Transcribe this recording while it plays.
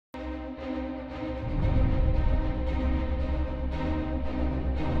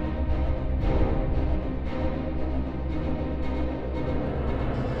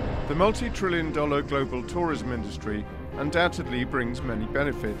multi-trillion-dollar global tourism industry undoubtedly brings many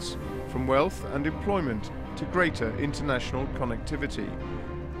benefits, from wealth and employment to greater international connectivity.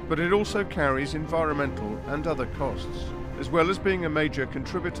 But it also carries environmental and other costs. As well as being a major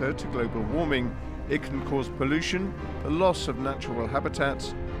contributor to global warming, it can cause pollution, the loss of natural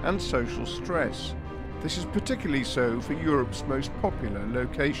habitats, and social stress. This is particularly so for Europe's most popular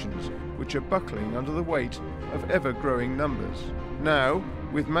locations, which are buckling under the weight of ever-growing numbers. Now,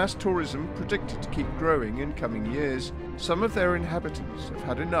 with mass tourism predicted to keep growing in coming years, some of their inhabitants have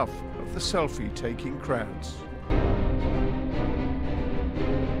had enough of the selfie-taking crowds.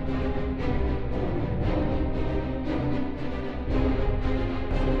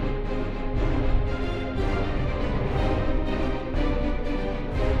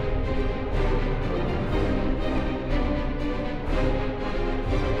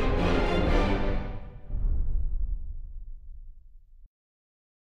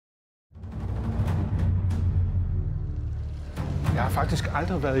 Jeg har faktisk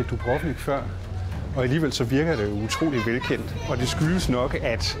aldrig været i Dubrovnik før, og alligevel så virker det utrolig velkendt. Og det skyldes nok,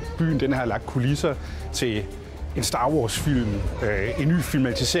 at byen den har lagt kulisser til en Star Wars-film, en ny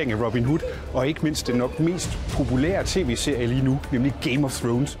filmatisering af Robin Hood, og ikke mindst den nok mest populære tv-serie lige nu, nemlig Game of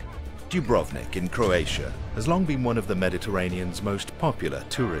Thrones. Dubrovnik in Croatia has long been one of the Mediterranean's most popular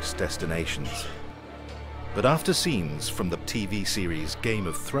tourist destinations. But after scenes from the TV series Game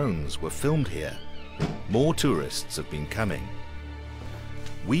of Thrones were filmed here, more tourists have been coming.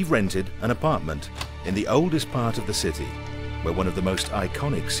 We've rented an apartment in the oldest part of the city, where one of the most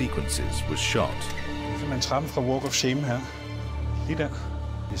iconic sequences was shot. Det er simpelthen trappen fra Walk of Shame her. Lige der.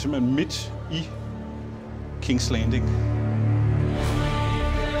 Det er simpelthen midt i King's Landing.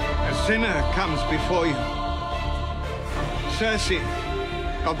 A sinner comes before you. Cersei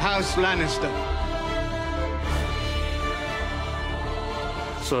of House Lannister.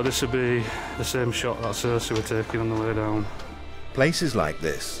 So this would be the same shot that Cersei were taking on the way down. Places like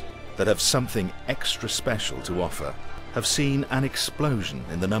this, that have something extra special to offer, have seen an explosion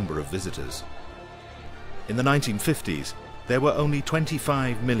in the number of visitors. In the 1950s, there were only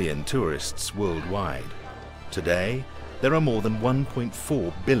 25 million tourists worldwide. Today, there are more than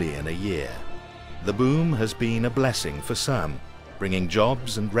 1.4 billion a year. The boom has been a blessing for some, bringing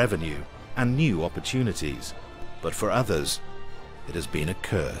jobs and revenue and new opportunities. But for others, it has been a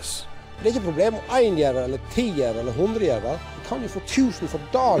curse. Det er ikke et problem om 1 gjør eller 10 gjør eller 100 gjør. Du kan jo få 1000 for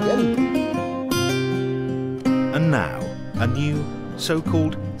dagen. And now, a new,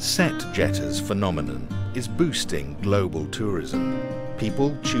 so-called set-jetters phenomenon is boosting global tourism.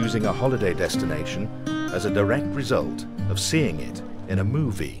 People choosing a holiday destination as a direct result of seeing it in a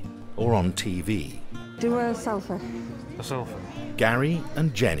movie or on TV. Do a selfie. A selfie. Gary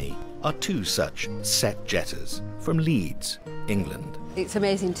and Jenny are two such set-jetters from Leeds, England. It's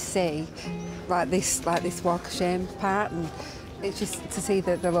amazing to see, like this Walk of Shame part, and it's just to see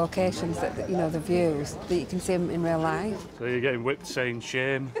the locations, that you know, the views, that you can see them in real life. So you're getting whipped saying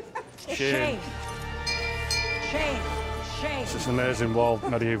shame, Shame. Shame. Shame. It's an amazing walled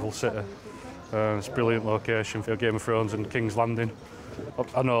medieval city. It's a brilliant location for Game of Thrones and King's Landing.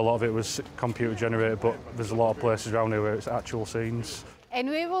 I know a lot of it was computer generated, but there's a lot of places around here where it's actual scenes. And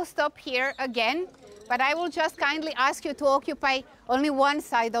we will stop here again, but I will just kindly ask you to occupy only one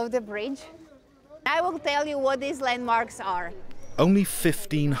side of the bridge. I will tell you what these landmarks are. Only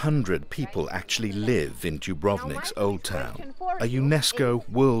 1,500 people actually live in Dubrovnik's Old Town, a UNESCO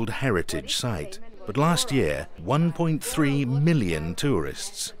World Heritage Site. But last year, 1.3 million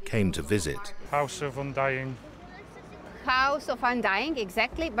tourists came to visit. House of Undying. House of Undying,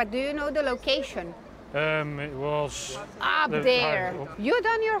 exactly, but do you know the location? It was up there. You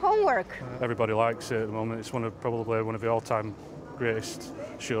done your homework. Everybody likes it at the moment. It's probably one of the all-time greatest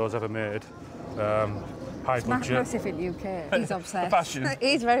shows ever made. High It's budget. massive in UK. He's obsessed. Passion.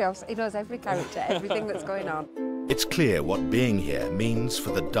 He's very obsessed. He knows every character, everything that's going on. It's clear what being here means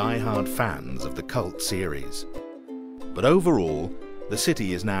for the die-hard fans of the cult series. But overall, the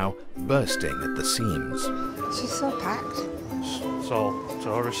city is now bursting at the seams. It's just so packed. It's all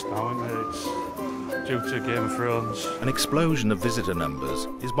tourists now, isn't it? It's due to Game of Thrones. An explosion of visitor numbers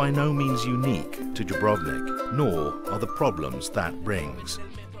is by no means unique to Dubrovnik, nor are the problems that brings.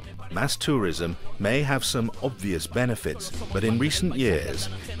 Mass tourism may have some obvious benefits, but in recent years,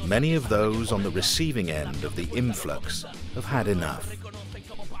 many of those on the receiving end of the influx have had enough.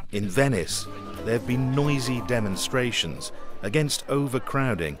 In Venice, there have been noisy demonstrations against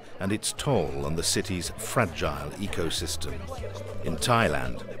overcrowding and its toll on the city's fragile ecosystem. In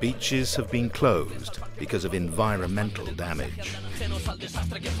Thailand, beaches have been closed because of environmental damage.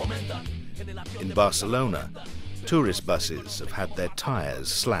 In Barcelona, tourist buses have had their tires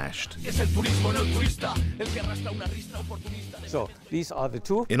slashed. So, these are the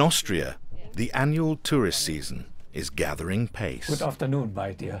two. In Austria, the annual tourist season is gathering pace. Good afternoon,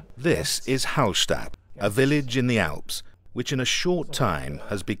 my dear. This is Hallstatt, a village in the Alps, which in a short time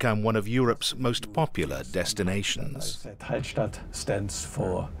has become one of Europe's most popular destinations. Hallstatt stands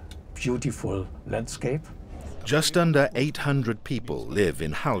for beautiful landscape. Just under 800 people live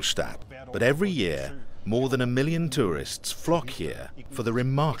in Hallstatt, but every year more than 1 million tourists flock here for the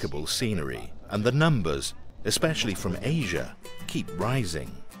remarkable scenery, and the numbers, especially from Asia, keep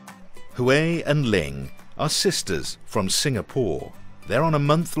rising. Hui and Ling are sisters from Singapore. They're on a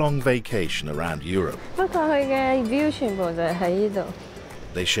month-long vacation around Europe.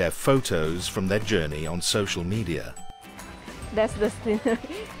 They share photos from their journey on social media. That's the scenery.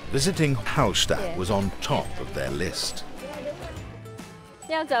 Visiting Hallstatt was on top of their list.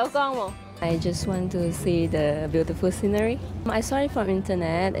 I just want to see the beautiful scenery. I saw it from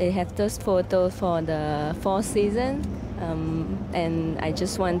internet. It has those photos for the fall season, and I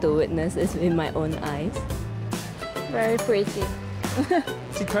just want to witness it with my own eyes. Very pretty.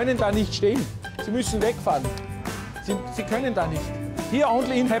 Sie können da nicht stehen. Sie müssen wegfahren. Sie können da nicht. Here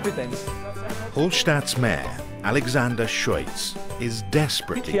only inhabitants. Hallstatt's mayor, Alexander Scheutz, is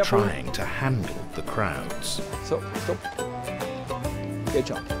desperately trying to handle the crowds. So, stop. Geht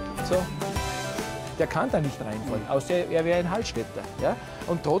schon. So. Der kann da nicht reinfallen, außer er wäre ein Hallstätter. Ja?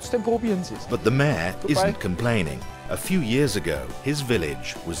 Und trotzdem probieren sie es. But the mayor isn't complaining. A few years ago, his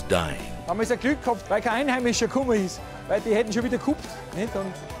village was dying. Haben wir ein Glück gehabt, weil kein Einheimischer gekommen ist, weil die hätten schon wieder gekupft, nicht?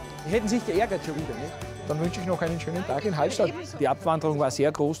 Und die hätten sich geärgert schon wieder. Nicht? Dann wünsche ich noch einen schönen Tag in Hallstatt. Die Abwanderung war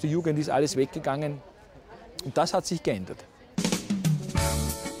sehr groß, die Jugend ist alles weggegangen und das hat sich geändert.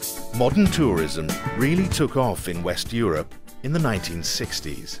 Modern tourism really took off in West Europe in the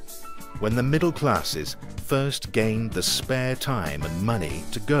 1960s, when the middle classes first gained the spare time and money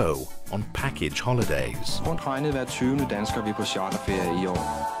to go on package holidays. Rundt regnet hver 20. dansker vil på charterferie i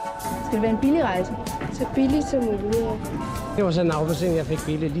år. Skal det være en billig rejse? Så billigt som muligt. Det var sådan en afbestilling, jeg fik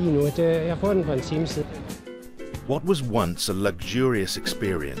billigt lige nu. Jeg får den for en time siden. What was once a luxurious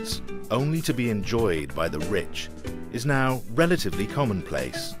experience, only to be enjoyed by the rich, is now relatively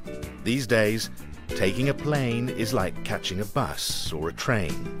commonplace. These days, taking a plane is like catching a bus or a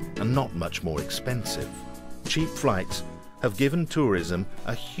train, and not much more expensive. Cheap flights have given tourism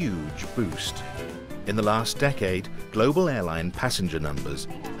a huge boost. In the last decade, global airline passenger numbers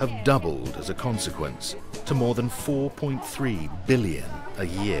have doubled as a consequence to more than 4.3 billion a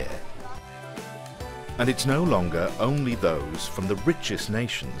year. And it's no longer only those from the richest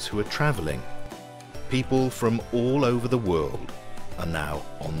nations who are traveling. People from all over the world are now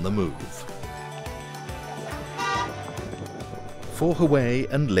on the move. For Hui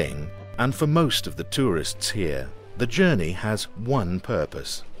and Ling, and for most of the tourists here, the journey has one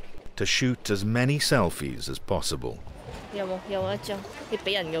purpose: to shoot as many selfies as possible.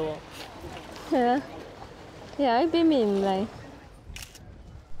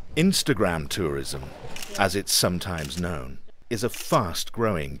 Instagram tourism, as it's sometimes known, is a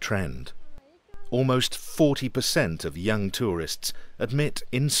fast-growing trend. Almost 40% of young tourists admit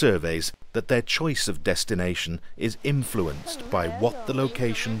in surveys that their choice of destination is influenced by what the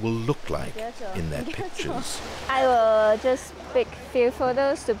location will look like in their pictures. I will just pick few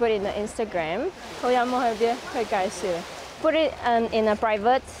photos to put in the Instagram. Put it in a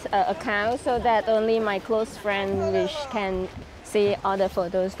private account so that only my close friends can see all the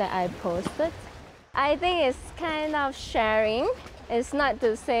photos that I posted. I think it's kind of sharing. It's not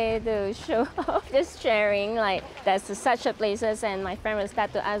to say to show off, just sharing, like that's such a places and my friend will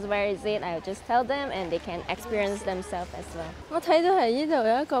start to ask where is it, I'll just tell them and they can experience themselves as well.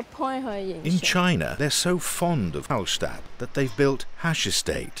 In China, they're so fond of Hallstatt that they've built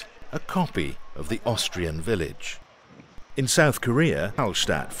Hallstatt, a copy of the Austrian village. In South Korea,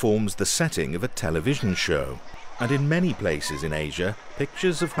 Hallstatt forms the setting of a television show. And in many places in Asia,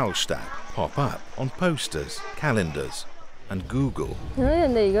 pictures of Hallstatt pop up on posters, calendars, and Google.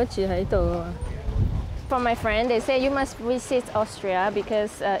 For my friend, they say you must visit Austria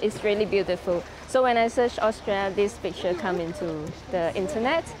because it's really beautiful. So when I search Austria, this picture come into the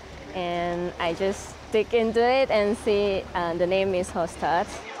internet, and I just dig into it and see the name is Hallstatt.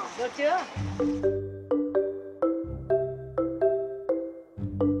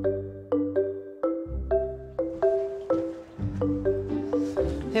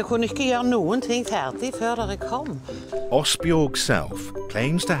 Jeg kunne ikke gjøre noen ting ferdig før dere kom. Osbjørg Self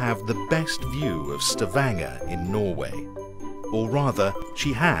claims to have the best view of Stavanger in Norway. Or rather,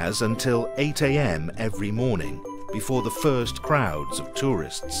 she has until 8 a.m. every morning, before the first crowds of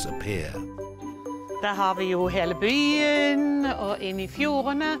tourists appear. Der har vi jo hele byen og inn i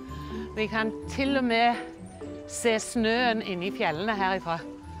fjordene. Vi kan til og med se snøen inne i fjellene herifra.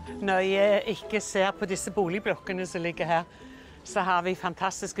 Når jeg ikke ser på disse boligblokkene som ligger her, så har vi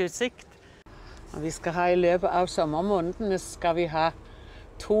fantastisk utsikt. Og vi skal ha i løpet av sommermånedene skal vi ha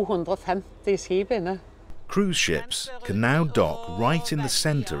 250 skip inne. Cruise ships can now dock right in the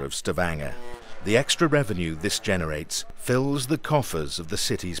centre of Stavanger. The extra revenue this generates fills the coffers of the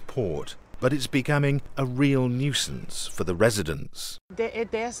city's port, but it's becoming a real nuisance for the residents.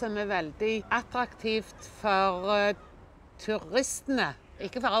 Det det som veldig attraktivt for turistene.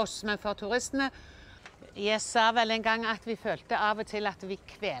 Ikke for oss, men for turistene. Jeg sa vel en gang at vi følte av og til at vi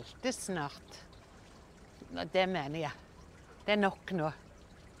kveltes snart. Det mener jeg. Det nok nå.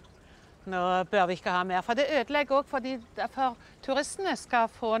 Nå bør vi ikke ha mer, for det ødelegger også for turistene skal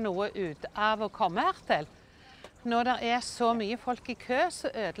få noe ut av å komme her til. Når det så mye folk i kø, så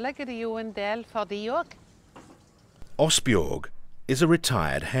ødelegger det jo en del for de også. Osbjørg is a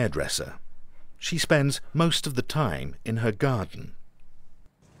retired hairdresser. She spends most of the time in her garden.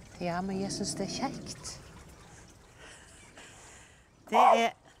 Ja, men jeg synes det kjekt.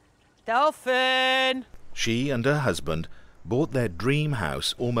 Det Doffen! She and her husband bought their dream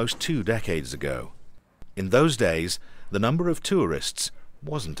house almost 2 decades ago. In those days, the number of tourists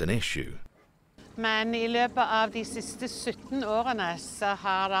wasn't an issue. Men i løpet av de siste 17 årene så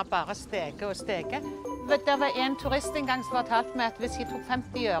har det bare steget og steget. Det var en turist en gang som fortalte meg at hvis jeg tok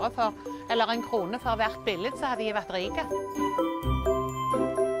 50 øre for, eller en krone for hvert billett, så hadde jeg vært rike.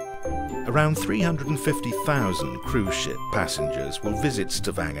 Around 350,000 cruise ship passengers will visit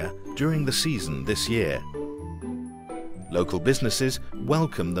Stavanger during the season this year. Local businesses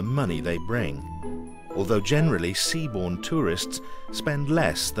welcome the money they bring, although generally seaborne tourists spend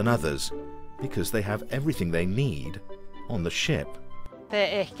less than others because they have everything they need on the ship.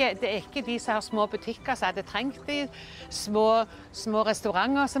 Det ikke de som har små butikker som hadde trengt det, små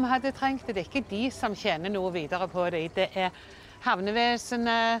restauranter som hadde trengt det. Det ikke de som tjener noe videre på det. Det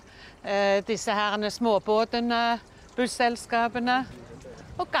havnevesenet, disse herrene småbåtene, busselskapene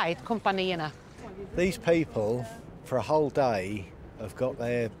og guidekompaniene. These people for a whole day have got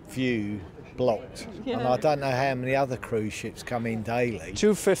their view blocked. Yeah. And I don't know how many other cruise ships come in daily.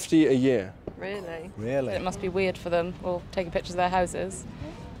 $250 a year. Really? Really? It must be weird for them, or taking pictures of their houses.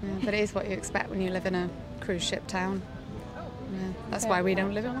 Yeah, but it is what you expect when you live in a cruise ship town. Yeah, that's why we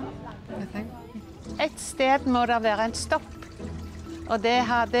don't live on it, I think. Et sted må det være en stopp. Og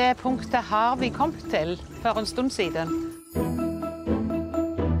det punktet har vi kommet til for en stund siden.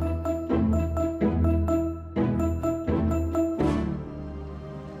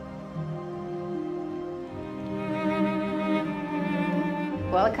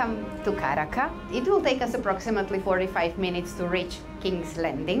 Welcome to Karaka. It will take us approximately 45 minutes to reach King's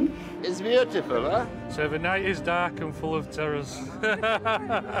Landing. It's beautiful, huh? So the night is dark and full of terrors.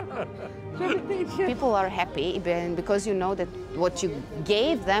 People are happy because you know that what you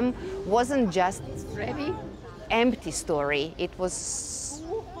gave them wasn't just an empty story. It was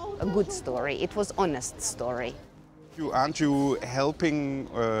a good story. It was honest story. Aren't you helping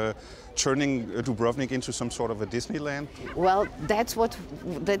turning Dubrovnik into some sort of a Disneyland? Well, that's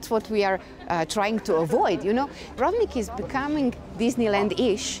what we are trying to avoid. You know, Dubrovnik is becoming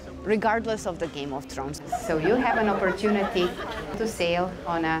Disneyland-ish, regardless of the Game of Thrones. So you have an opportunity to sail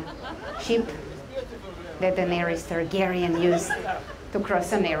on a ship that Daenerys Targaryen used to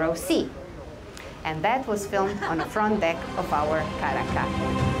cross a narrow sea, and that was filmed on the front deck of our Karaka.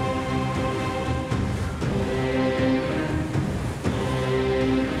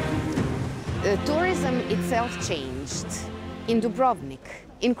 Tourism itself changed in Dubrovnik,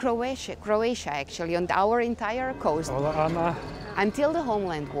 in Croatia actually, on our entire coast. Until the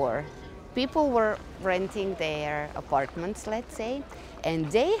Homeland War, people were renting their apartments, let's say,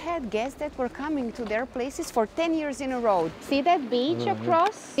 and they had guests that were coming to their places for 10 years in a row. See that beach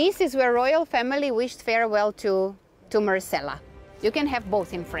across? This is where royal family wished farewell to Marcella. You can have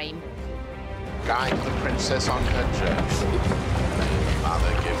both in frame. Guide the princess on her journey.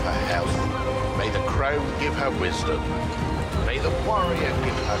 Mother give her health. May the crown give her wisdom. May the warrior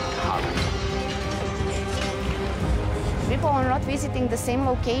give her courage. People are not visiting the same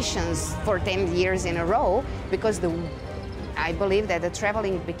locations for 10 years in a row because I believe that the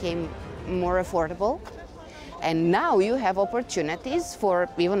traveling became more affordable. And now you have opportunities for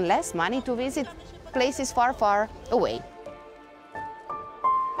even less money to visit places far, far away.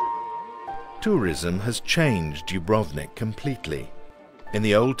 Tourism has changed Dubrovnik completely. In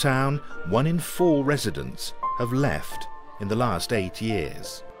the old town, 1 in 4 residents have left in the last 8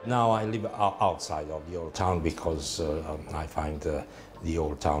 years. Now I live outside of the old town because I find the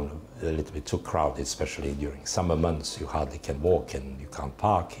old town a little bit too crowded, especially during summer months. You hardly can walk and you can't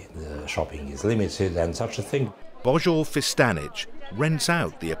park, shopping is limited and such a thing. Božo Fistanic rents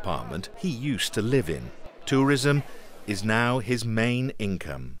out the apartment he used to live in. Tourism is now his main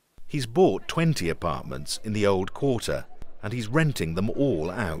income. He's bought 20 apartments in the old quarter and he's renting them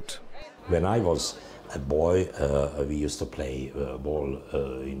all out. When I was a boy, we used to play ball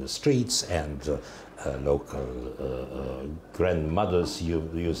in the streets, and local grandmothers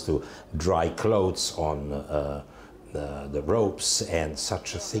used to dry clothes on the ropes and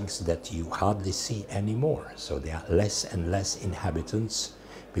such things that you hardly see anymore. So there are less and less inhabitants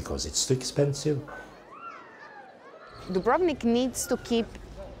because it's too expensive. Dubrovnik needs to keep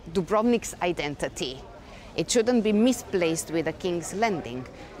Dubrovnik's identity. It shouldn't be misplaced with the King's Landing.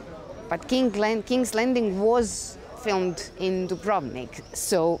 But King's Landing was filmed in Dubrovnik,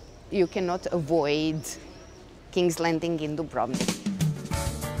 so you cannot avoid King's Landing in Dubrovnik.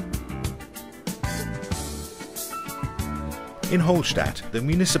 In Hallstatt, the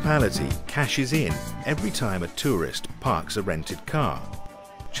municipality cashes in every time a tourist parks a rented car,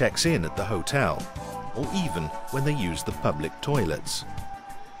 checks in at the hotel, or even when they use the public toilets.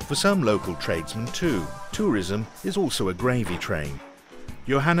 For some local tradesmen too, tourism is also a gravy train.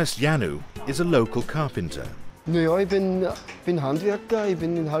 Johannes Janu is a local carpenter. Naja, ich bin Handwerker, ich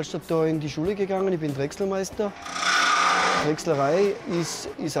bin in Hallstatt da in die Schule gegangen, ich bin Drechslermeister. Drechslerei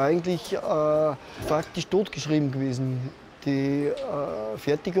ist eigentlich faktisch totgeschrieben gewesen. Die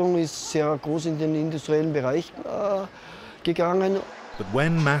Fertigung ist sehr groß in den industriellen Bereich gegangen. But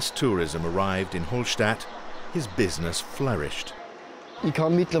when mass tourism arrived in Hallstatt, his business flourished. Ich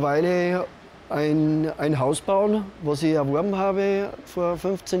kann mittlerweile ein Haus bauen, was ich erworben habe vor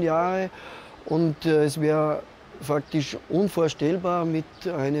 15 Jahren. Und es wäre faktisch unvorstellbar mit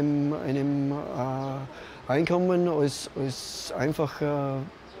einem Einkommen als einfacher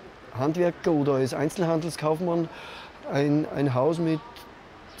Handwerker oder als Einzelhandelskaufmann ein Haus mit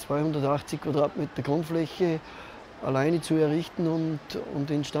 280 Quadratmeter Grundfläche alleine zu errichten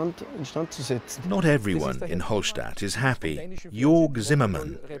und instand zu setzen. Not everyone in Hallstatt is happy. Jörg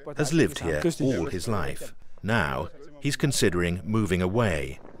Zimmermann has lived here all his life. Now he's considering moving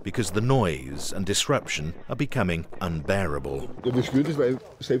away because the noise and disruption are becoming unbearable. Ja, wir spüren das, weil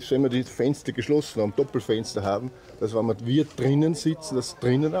selbst wenn wir die Fenster geschlossen haben, Doppelfenster haben, dass wenn wir drinnen sitzen, dass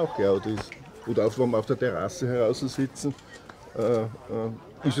drinnen auch laut ist. Oder auch wenn wir auf der Terrasse heraus sitzen,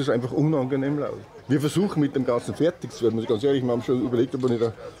 ist es einfach unangenehm laut. Wir versuchen mit dem Ganzen fertig zu werden. Also ganz ehrlich, wir haben schon überlegt, ob wir nicht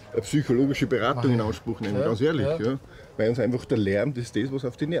eine psychologische Beratung in Anspruch nehmen. Ja, ganz ehrlich. Ja. Ja. Weil uns einfach der Lärm das ist, was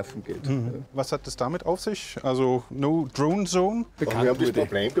auf die Nerven geht. Mhm. Ja. Was hat das damit auf sich? Also no Drone Zone? Wir haben das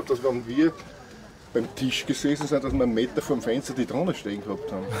Problem gehabt, dass wenn wir beim Tisch gesessen sind, dass wir einen Meter vom Fenster die Drohnen stehen gehabt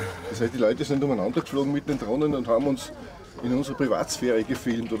haben. Das heißt, die Leute sind umeinander geflogen mit den Drohnen und haben uns in unserer Privatsphäre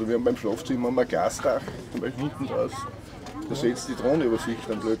gefilmt. Oder wir haben beim Schlafzimmer ein Glasdach, zum Beispiel hinten raus. Da setzt die Drohne über sich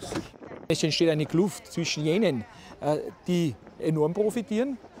dann plötzlich. Es entsteht eine Kluft zwischen jenen, die enorm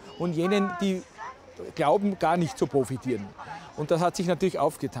profitieren, und jenen, die glauben, gar nicht zu profitieren. Und das hat sich natürlich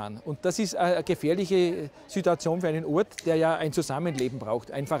aufgetan. Und das ist eine gefährliche Situation für einen Ort, der ja ein Zusammenleben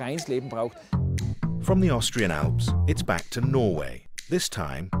braucht, ein Vereinsleben braucht. From the Austrian Alps, it's back to Norway, this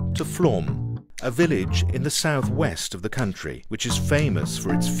time to Flåm, a village in the southwest of the country, which is famous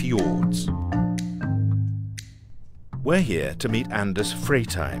for its fjords. We're here to meet Anders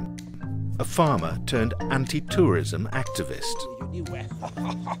Freitheim, a farmer turned anti-tourism activist. Vi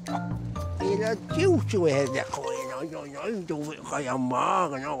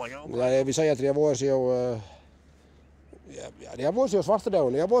sier 3 år siden, det har vært siden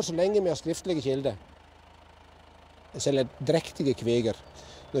svartedauden. Det har vært så lenge med skriftlige kilder. De selger drektige kveger.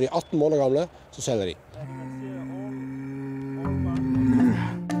 Når de er 18 måneder gamle, så selger de.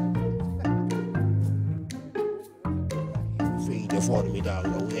 Formiddag,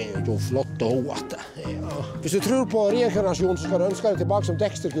 og det er jo flott og hoete. Ja. Hvis du tror på reinkarnasjon, så skal du ønske deg tilbake som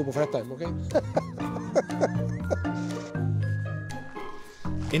Dexter på Fredheim, ok?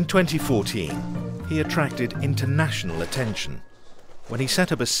 In 2014, he attracted international attention when he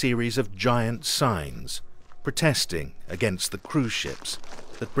set up a series of giant signs protesting against the cruise ships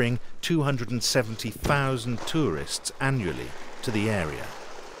that bring 270,000 tourists annually to the area.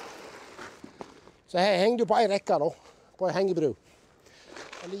 Så her henger du på en rekke nå, på en hengebru.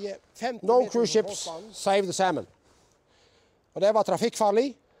 No cruise ships save the salmon. Og det var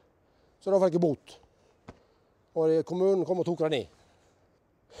trafikkfarlig, så da fikk jeg bot. Og kommunen kom og tok det ned.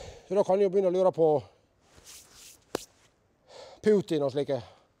 Så da kan jeg jo begynne å lure på Putin og slike.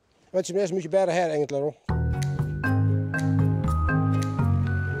 Jeg vet ikke om det er så mye bedre her egentlig nå.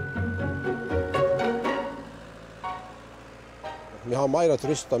 Vi har mer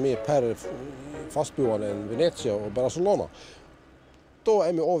turister med per fastboende enn Venezia og Barcelona. Da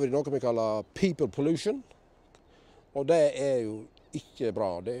er vi over i noe vi kaller people pollution, og det er jo ikke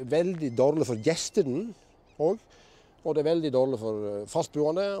bra. Det er veldig dårlig for gjestene òg, og det er veldig dårlig for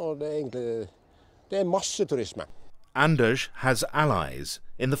fastboende, og det er masseturisme. Anders has allies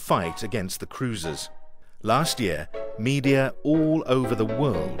in the fight against the cruisers. Last year, media all over the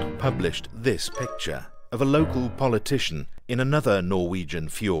world published this picture of a local politician in another Norwegian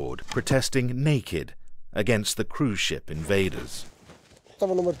fjord protesting naked against the cruise ship invaders. Det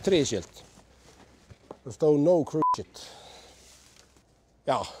var nummer 3-skilt. Det stod no cruise ship.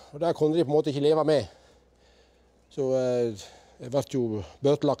 Ja, og det kunne de på en måte ikke leve med. Så det ble jo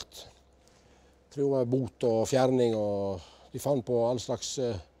bøtelagt. Jeg tror det var bot og fjerning, og de fant på all slags...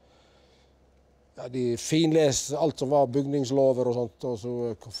 Ja, de finleste alt som var bygningslover og sånt, og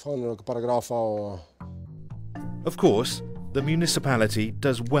så fant de noen paragrafer og... Of course, the municipality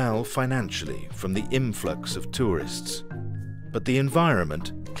does well financially from the influx of tourists. But the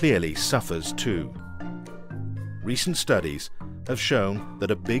environment clearly suffers too. Recent studies have shown that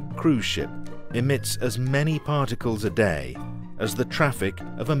a big cruise ship emits as many particles a day as the traffic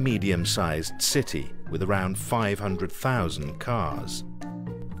of a medium-sized city with around 500,000 cars.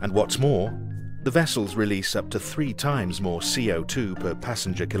 And what's more, the vessels release up to 3 times more CO2 per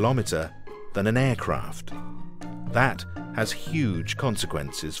passenger kilometre than an aircraft. That has huge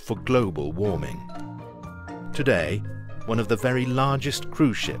consequences for global warming. Today, one of the very largest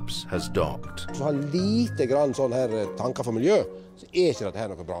cruise ships has docked. Så har lite grann sånn her tanker for miljø, så er ikke dette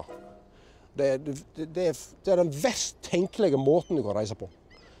her noe bra. Det er den verst tenkelige måten du kan reise på.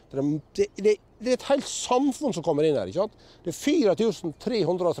 Det er et helt samfunn som kommer inn her, ikke sant? Det er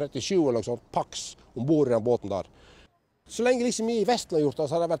 4337 eller noe sånt pax ombord i den båten der. Så lenge liksom vi i Vesten har gjort det,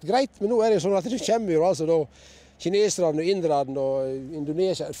 så har det vært greit, men nå er det sånn at det kommer jo altså da kineserne og inderne og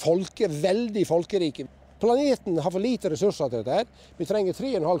Indonesia, veldig folkerike. Planeten har for lite ressurser til dette her. Vi trenger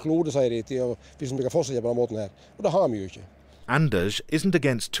 3,5 klode, sier de, hvis vi kan fortsette på den måten her. Og det har vi jo ikke. Anders isn't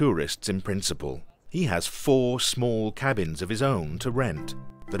against tourists in principle. He has 4 small cabins of his own to rent.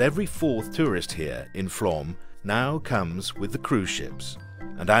 But every 4th tourist here in Flåm now comes with the cruise ships.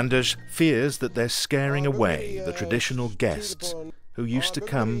 And Anders fears that they're scaring away the traditional guests who used to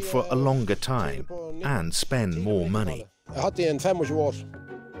come for a longer time and spend more money. Jeg har hatt det i 25 år.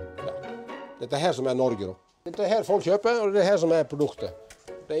 Dette er her som er Norge da. Dette er her folk kjøper, og det er her som er produktet.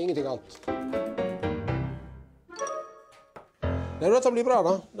 Det er ingenting annet. Dette blir bra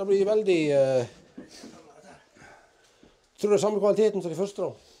da. Det blir veldig... Jeg tror det er samme kvaliteten som de første da.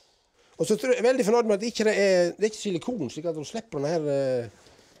 Og så er jeg veldig fornøyd med at det ikke er silikon, slik at du slipper denne her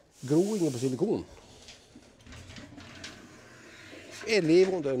groingen på silikon. Jeg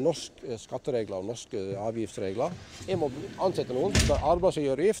lever under norske skatteregler og norske avgiftsregler. Jeg må ansette noen som betaler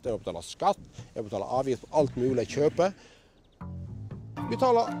arbeidsgiveravgift, jeg må betale skatt, jeg må betale avgift på alt mulig jeg kjøper. Vi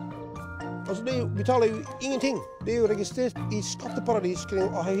betaler jo ingenting. Det er jo registrert i skatteparadis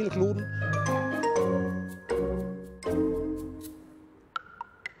kring hele kloden.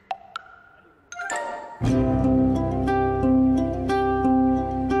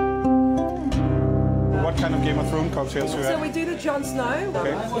 What kind of Game of Thrones cocktails do you have? So we do the Jon Snow.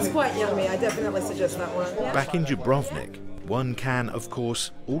 Okay. It's quite yummy. I definitely suggest that one. Yeah. Back in Dubrovnik, one can, of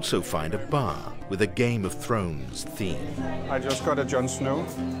course, also find a bar with a Game of Thrones theme. I just got a Jon Snow.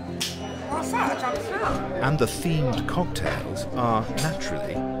 What's that, a Jon Snow? And the themed cocktails are,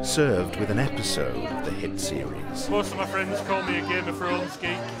 naturally, served with an episode of the hit series. Most of my friends call me a Game of Thrones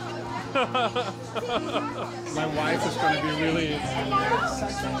geek. My wife is going to be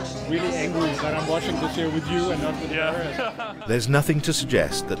really angry that I'm watching this here with you and not with her. There's nothing to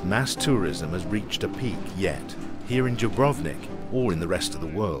suggest that mass tourism has reached a peak yet, here in Dubrovnik or in the rest of the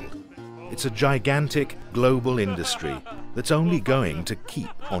world. It's a gigantic global industry that's only going to keep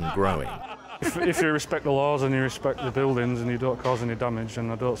on growing. If you respect the laws and you respect the buildings and you don't cause any damage, then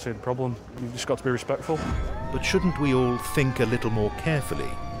I don't see the problem. You've just got to be respectful. But shouldn't we all think a little more carefully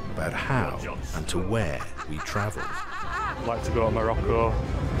about how and to where we travel? I'd like to go to Morocco,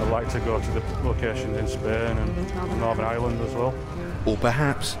 I'd like to go to the locations in Spain and Northern Ireland as well. Or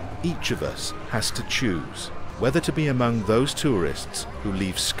perhaps each of us has to choose whether to be among those tourists who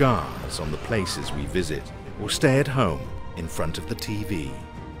leave scars on the places we visit, or stay at home in front of the TV.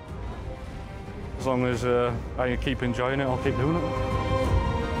 As long as I keep enjoying it, I'll keep doing it.